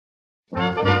She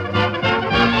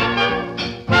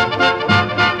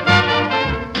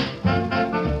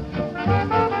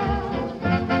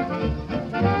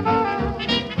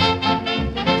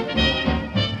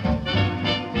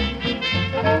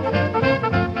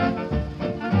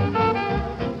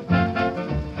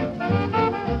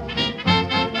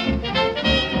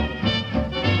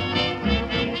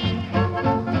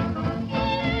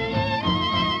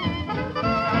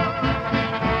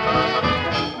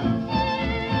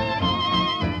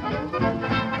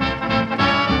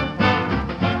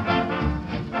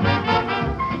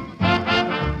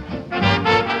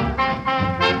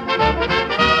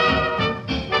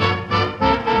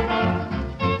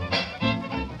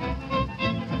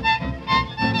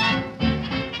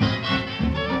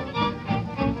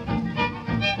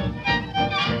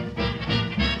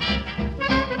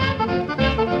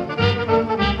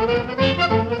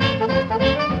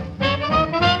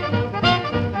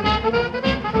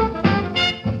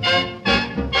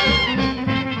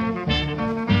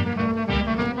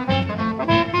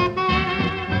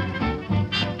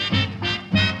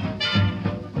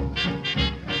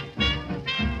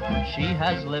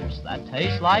has lips that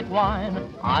taste like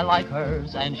wine. I like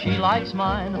hers and she likes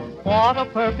mine. What a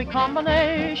perfect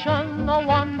combination. No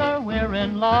wonder we're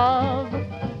in love.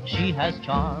 She has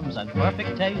charms and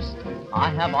perfect taste. I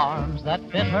have arms that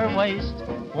fit her waist.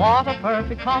 What a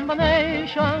perfect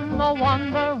combination. No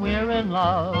wonder we're in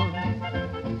love.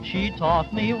 She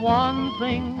taught me one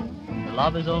thing.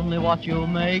 Love is only what you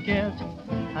make it.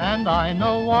 And I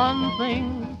know one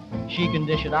thing. She can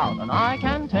dish it out and I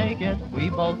can take it. We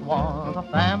both want a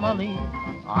family.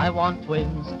 I want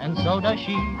twins and so does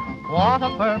she. What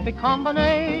a perfect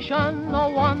combination. No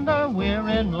wonder we're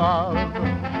in love.